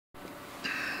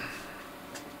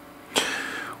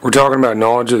We're talking about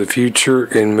knowledge of the future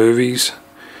in movies,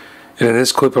 and in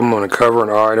this clip I'm going to cover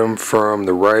an item from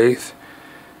The Wraith.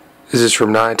 This is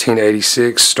from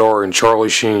 1986, starring Charlie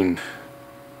Sheen.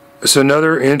 It's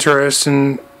another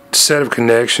interesting set of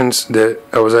connections that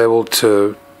I was able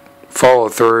to follow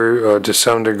through to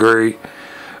some degree.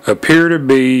 Appear to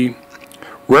be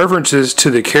references to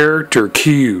the character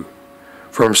Q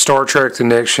from Star Trek The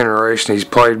Next Generation. He's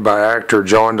played by actor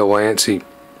John de Lancie.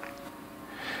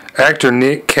 Actor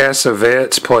Nick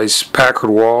Cassavetes plays Packard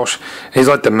Walsh. He's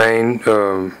like the main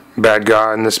bad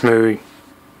guy in this movie.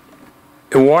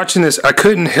 And watching this, I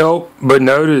couldn't help but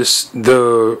notice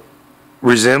the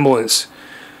resemblance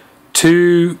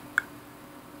to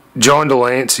John de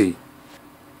Lancie.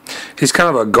 He's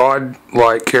kind of a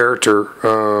god-like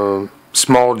character,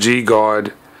 small g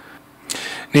god.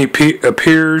 And he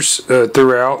appears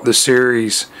throughout the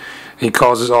series. He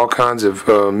causes all kinds of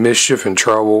mischief and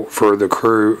trouble for the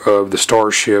crew of the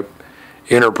Starship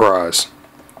Enterprise.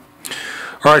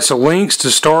 Alright, so links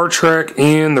to Star Trek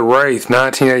and The Wraith,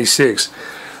 1986.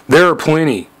 There are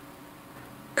plenty.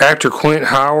 Actor Clint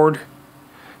Howard,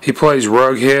 he plays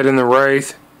Rughead in The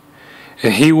Wraith.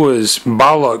 And he was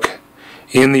Balak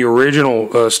in the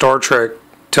original Star Trek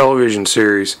television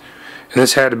series. And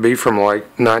this had to be from like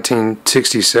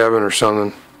 1967 or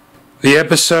something. The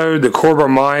episode, the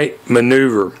Corbomite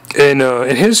Manuever.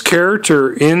 And his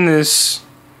character in this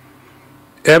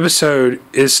episode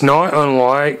is not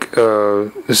unlike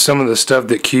some of the stuff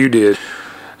that Q did.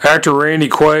 Actor Randy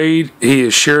Quaid, he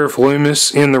is Sheriff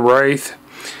Loomis in The Wraith.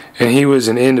 And he was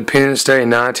in Independence Day in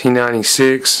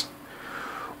 1996.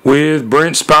 With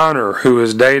Brent Spiner, who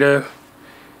is Data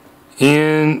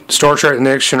in Star Trek The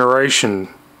Next Generation,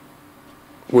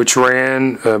 which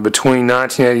ran between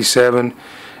 1987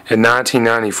 and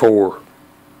 1994.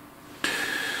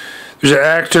 There's an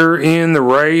actor in The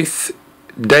Wraith,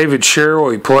 David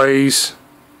Sherrill. He plays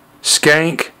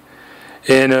Skank,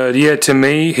 and yeah, to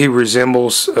me he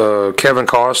resembles Kevin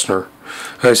Costner.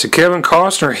 So Kevin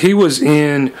Costner, he was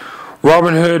in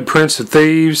Robin Hood, Prince of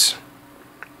Thieves.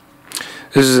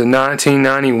 This is in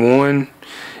 1991,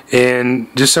 and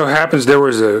just so happens there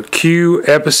was a Q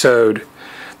episode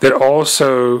that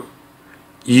also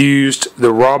used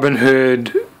the Robin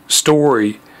Hood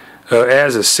story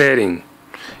as a setting.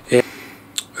 And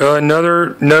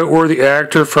another noteworthy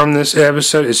actor from this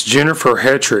episode is Jennifer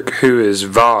Hetrick, who is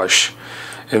Vash.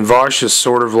 And Vash is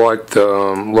sort of like the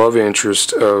love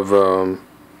interest of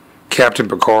Captain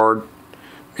Packard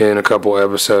in a couple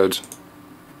episodes.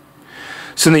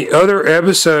 So in the other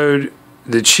episode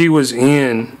that she was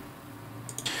in,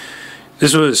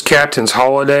 this was Captain's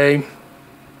Holiday.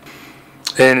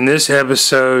 And in this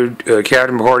episode,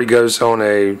 Captain Packard goes on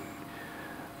a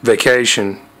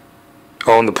vacation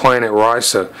on the planet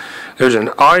Risa. There's an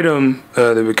item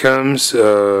that becomes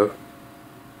of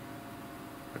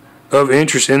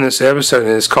interest in this episode,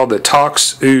 and it's called the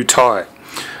Tox U Tot.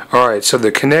 Alright, so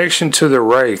the connection to the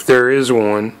Wraith, there is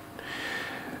one.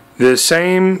 The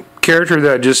same character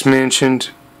that I just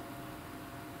mentioned,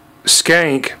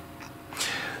 Skank,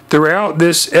 throughout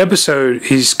this episode,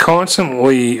 he's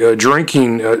constantly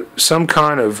drinking some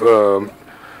kind of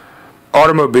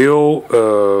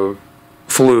automobile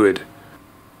fluid.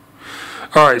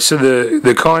 Alright, so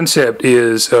the concept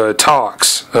is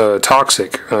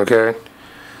toxic, okay?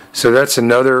 So that's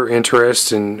another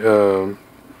interesting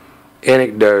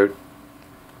anecdote.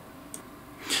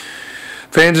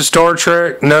 Fans of Star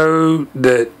Trek know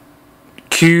that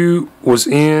Q was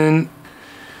in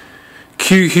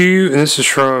QQ, and this is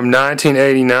from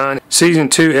 1989, Season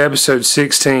 2, Episode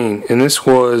 16, and this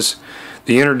was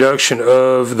the introduction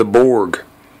of the Borg.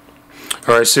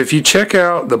 Alright, so if you check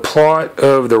out the plot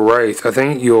of The Wraith, I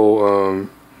think you'll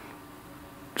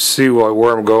see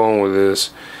where I'm going with this.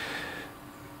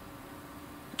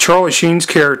 Charlie Sheen's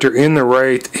character in The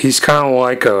Wraith, he's kind of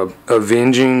like a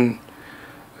avenging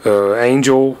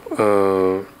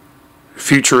angel,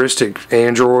 futuristic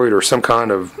android or some kind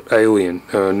of alien,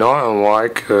 not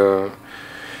unlike in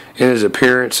his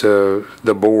appearance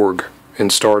the Borg in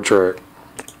Star Trek.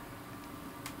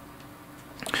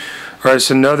 Alright, it's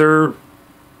another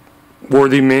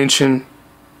worthy mention.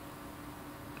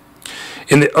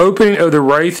 In the opening of The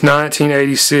Wraith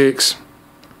 1986,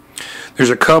 there's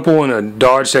a couple in a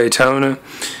Dodge Daytona,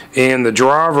 and the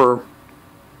driver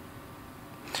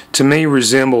to me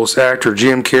resembles actor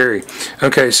Jim Carrey.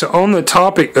 Okay, so on the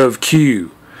topic of Q,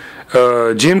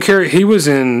 Jim Carrey, he was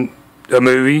in a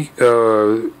movie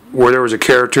where there was a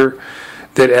character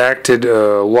that acted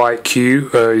like Q.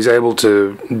 He's able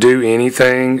to do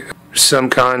anything, some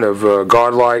kind of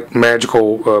godlike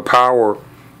magical power.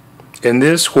 And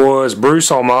this was Bruce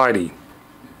Almighty.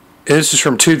 And this is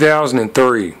from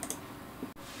 2003.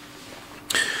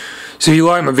 So if you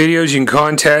like my videos, you can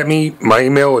contact me. My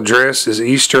email address is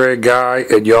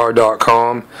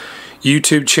eastereggguy@yahoo.com.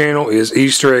 YouTube channel is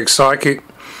Easter Egg Psychic.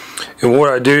 And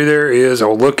what I do there is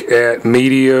I'll look at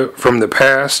media from the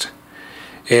past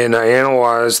and I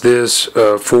analyze this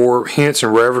for hints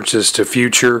and references to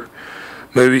future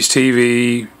movies,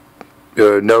 TV,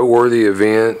 noteworthy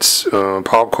events,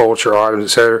 pop culture items,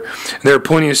 etc. There are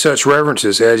plenty of such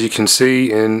references, as you can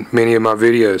see in many of my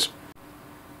videos.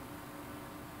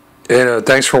 And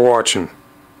thanks for watching.